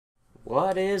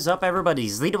What is up, everybody?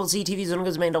 It's TheDoubleZTV,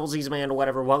 DoubleZTV,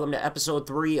 whatever. Welcome to episode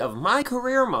 3 of my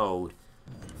career mode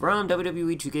from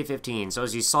WWE 2K15. So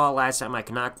as you saw last time, I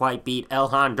cannot quite beat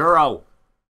El Honduro.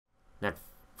 That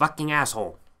fucking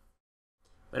asshole.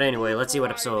 But anyway, let's see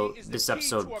what this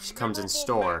episode comes in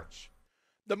store.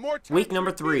 Week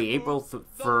number 3,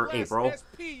 for April.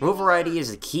 Move variety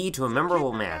is the key to a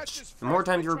memorable match. The more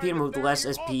times you repeat a move, the less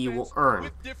SP you will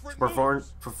earn.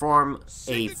 Perform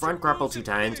a front grapple 2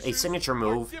 times, a signature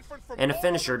move, and a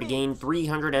finisher to gain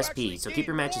 300 SP. So keep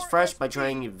your matches fresh by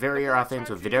trying to vary your offense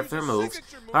with different moves.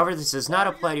 However, this does not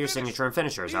apply to your signature and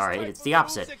finishers. Alright, it's the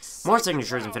opposite. More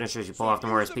signatures and finishers you pull off, the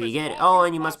more SP you get. Oh,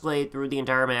 and you must play through the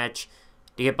entire match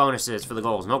to get bonuses for the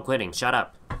goals. No quitting. Shut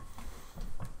up.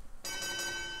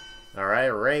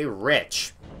 Alright, Ray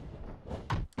Rich.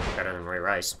 Better than Ray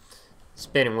Rice.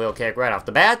 Spinning wheel kick right off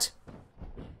the bat.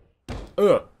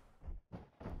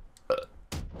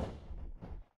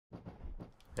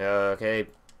 Okay.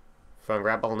 Front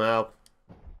grapple, no.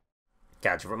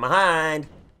 Got you from behind.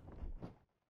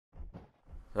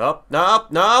 Oh, no,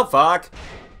 no, fuck.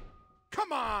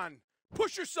 Come on!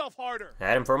 Push yourself harder!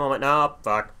 Had him for a moment, no,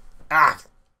 fuck. Ah!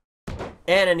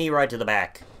 And a knee right to the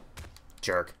back.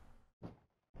 Jerk.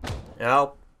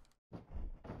 Nope.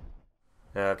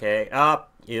 Okay,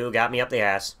 up. You got me up the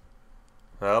ass.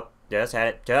 Oh, just had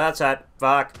it. Just had.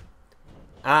 Fuck.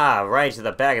 Ah, right to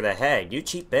the back of the head. You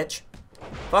cheap bitch.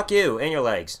 Fuck you and your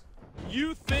legs.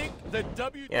 You think the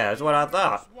WWE Yeah, that's what I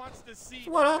thought. wants to see That's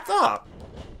what I thought.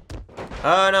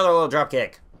 Another little drop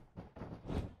kick.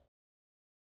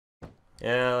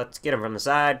 Yeah, let's get him from the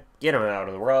side. Get him out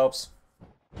of the ropes.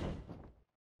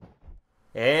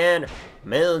 And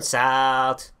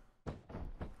moonsault.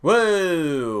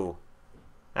 Woo!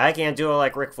 I can't do it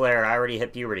like Ric Flair. I already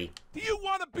hit puberty. Do you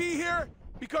want to be here?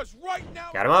 Because right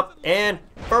now... Got him up, and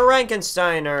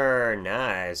Frankensteiner!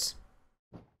 Nice.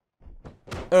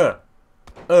 But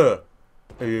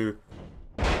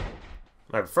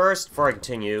first, before I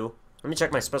continue, let me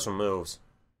check my special moves.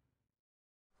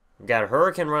 We've got a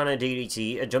Hurricane Run, a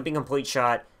DDT, a Jumping Complete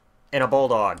Shot, and a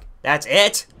Bulldog. That's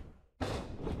it?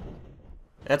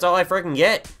 That's all I freaking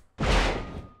get?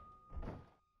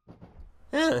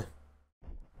 Huh.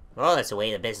 Well, that's the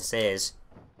way the business is.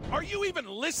 Are you even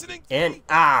listening to And, me?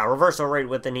 reversal right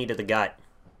with the knee to the gut.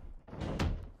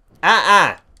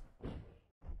 And,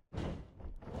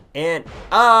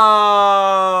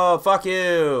 oh, fuck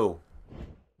you.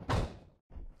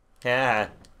 Yeah.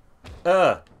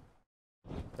 Let's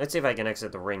see if I can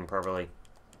exit the ring properly.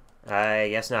 I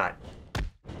guess not.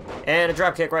 And a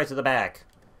drop kick right to the back.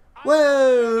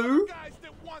 Whoa!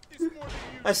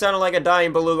 I sounded like a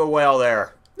dying beluga whale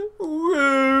there.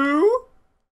 Woo!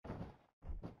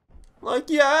 Like,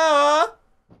 yeah!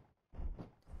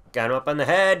 Got him up on the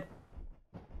head.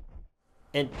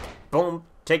 And boom,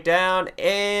 take down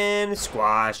and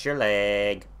squash your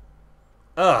leg.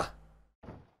 Ugh.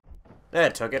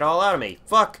 That took it all out of me.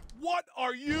 Fuck. What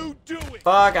are you doing?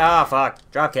 Fuck, fuck.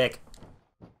 Drop kick.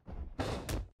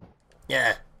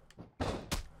 Yeah.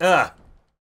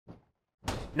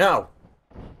 No.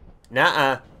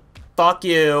 Nuh-uh. Fuck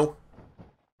you.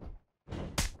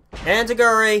 And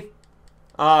Taguri.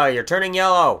 Oh, you're turning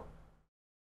yellow.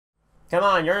 Come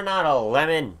on, you're not a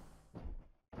lemon.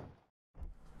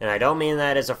 And I don't mean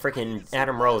that as a freaking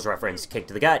Adam Rose reference. Kick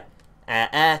to the gut.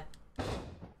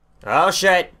 Oh,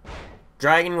 shit.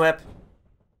 Dragon whip.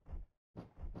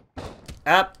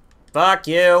 Up. Fuck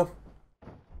you.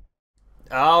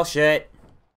 Oh, shit.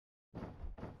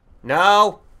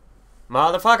 No.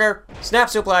 Motherfucker. Snap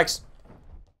suplex.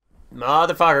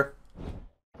 Motherfucker.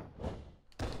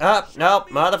 Up. Nope.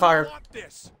 Motherfucker.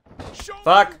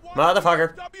 Fuck.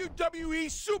 Motherfucker. WWE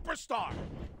superstar.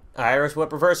 Irish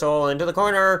whip reversal into the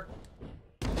corner.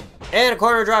 And a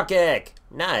corner drop kick.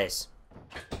 Nice.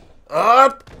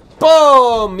 Up.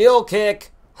 Boom. Mule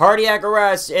kick. Cardiac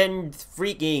arrest and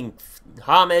freaking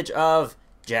homage of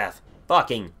Jeff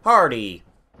fucking Hardy.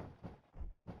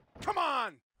 Come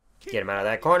on. Get him out of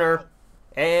that corner.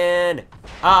 And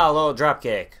a little drop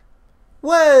kick.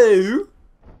 Whoa.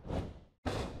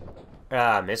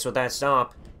 Missed with that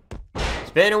stomp.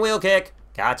 Spin and wheel kick.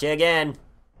 Got you again.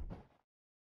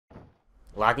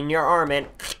 Locking your arm in.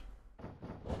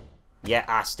 Yeah,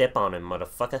 I step on him,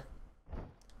 motherfucker.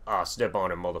 I step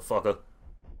on him, motherfucker.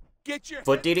 Get your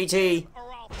Foot DDT.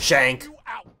 Shank.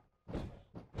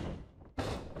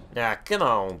 Nah, come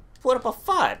on. Put up a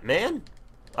fight, man.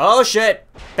 Oh, shit.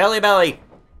 Belly belly.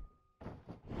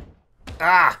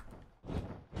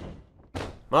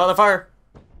 Motherfucker.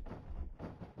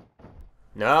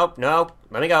 Nope, nope.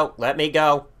 Let me go. Let me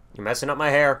go. You're messing up my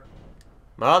hair.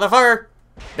 Motherfucker.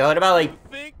 Belly to belly.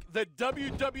 Think the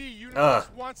WWE Universe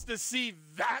wants to see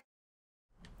that?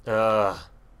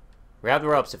 Grab the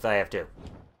ropes if I have to.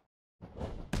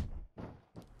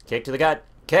 Kick to the gut.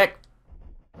 Kick!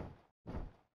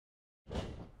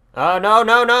 Oh, no,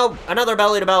 no, no! Another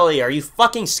belly to belly! Are you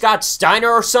fucking Scott Steiner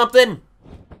or something?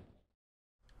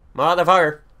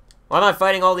 Motherfucker. Why am I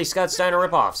fighting all these Scott Steiner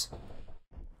ripoffs?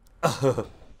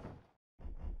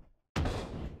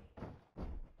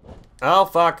 Oh,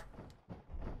 fuck.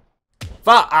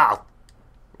 Fuck! Ow!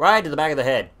 Right to the back of the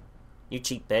head. You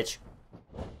cheap bitch.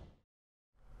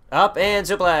 Up and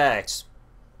suplex.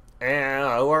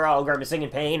 And we're all grimacing in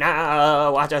pain.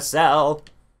 Oh, watch us sell.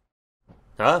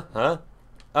 Huh? Huh?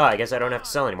 Oh, I guess I don't have to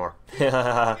sell anymore.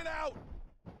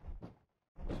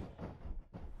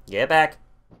 Get back.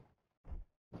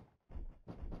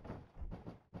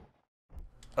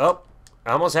 Oh,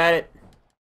 I almost had it.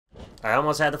 I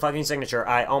almost had the fucking signature.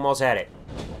 I almost had it.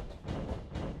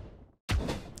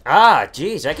 Ah,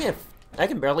 jeez, I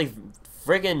can barely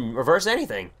friggin' reverse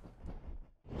anything.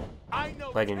 I know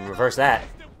If I can reverse that.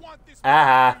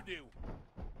 Ah.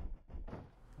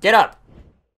 Get up.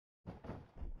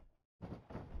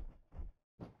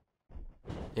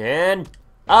 And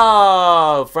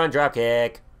oh, front drop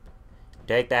kick.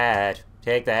 Take that.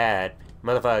 Take that.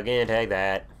 Motherfucking take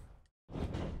that.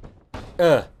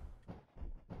 Oh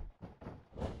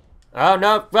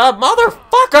no,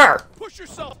 motherfucker! Push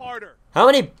yourself harder. How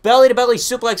many belly-to-belly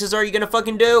suplexes are you gonna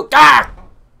fucking do? Ah!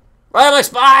 Right on my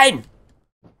spine!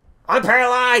 I'm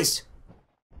paralyzed!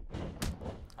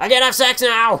 I can't have sex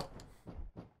now!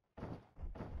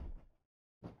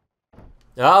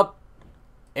 Oh.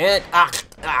 And,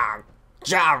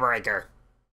 jawbreaker.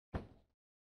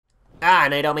 Ah,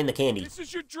 and I don't mean the candy. This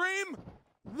is your dream?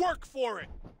 Work for it.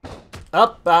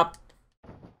 Up, up.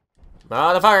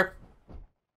 Motherfucker.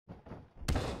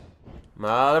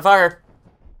 Motherfucker.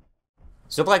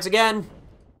 Suplex again.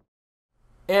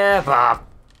 Yeah, pop.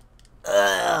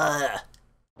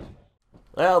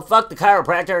 Well, fuck the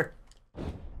chiropractor.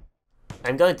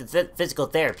 I'm going to physical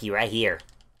therapy right here.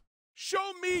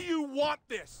 Show me you want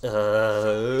this. I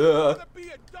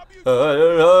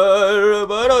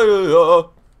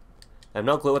have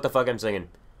no clue what the fuck I'm singing.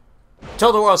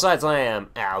 Total World Side Slam.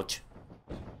 Ouch.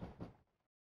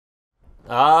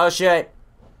 Oh, shit.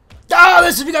 Oh,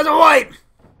 this is because I'm white!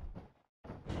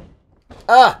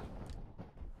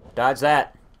 Dodge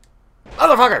that.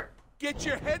 Motherfucker! Get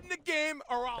your head in the game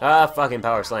or I'll... Fucking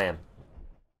power slam.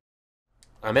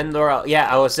 I'm in the ropes. Yeah,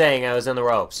 I was saying I was in the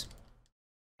ropes.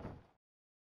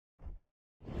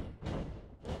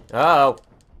 Uh-oh.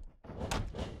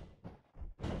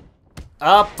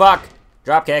 Oh, fuck.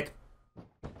 Drop kick.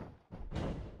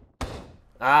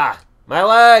 Ah, my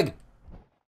leg!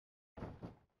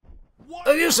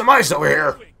 I'll use some ice over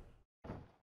here.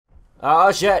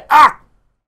 Oh, shit. Ah!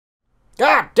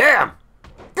 God damn!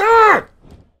 God!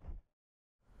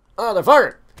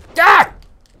 Motherfucker! God!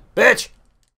 Bitch!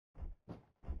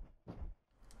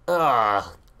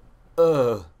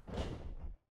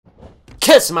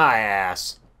 Kiss my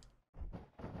ass!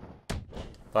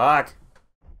 Fuck.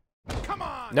 Come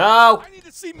on! No! I need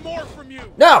to see more from you!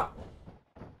 No!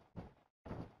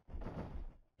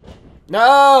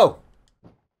 No!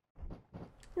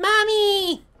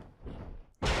 Mommy!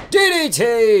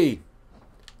 DDT!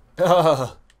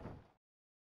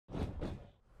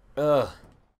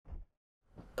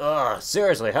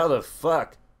 Seriously, how the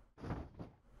fuck?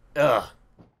 Are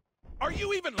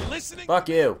you even listening? Fuck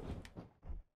you.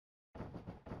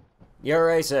 You're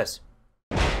racist.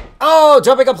 Oh,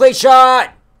 jumping complete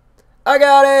shot! I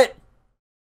got it!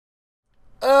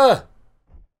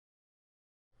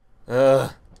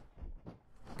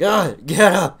 God,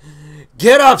 get up!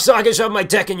 Get up so I can shove my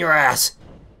dick in your ass!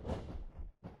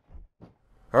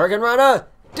 Hurricane Rana!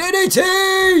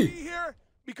 DDT! Here?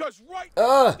 Because right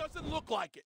now it doesn't look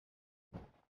like it.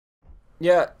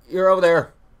 Yeah, you're over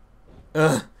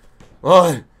there.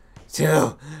 1,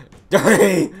 2,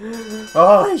 3.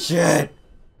 Holy shit.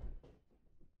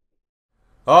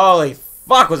 Holy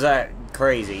fuck, was that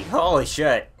crazy. Holy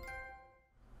shit.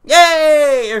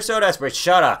 Yay! You're so desperate.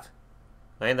 Shut up.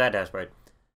 I ain't that desperate.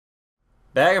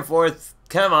 Back and forth.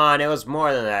 Come on, it was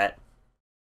more than that.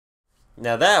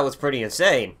 Now that was pretty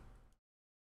insane.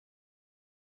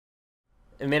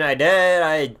 I mean, I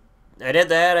did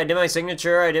that. I did my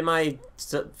signature. I did my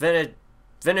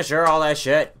finisher, all that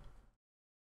shit.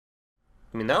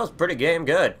 I mean, that was pretty damn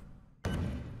good.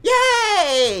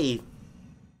 Yay!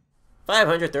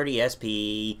 530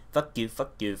 SP. Fuck you,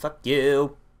 fuck you, fuck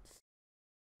you.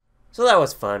 So that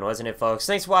was fun, wasn't it, folks?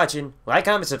 Thanks for watching. Like,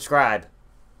 comment, subscribe.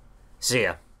 See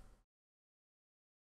ya.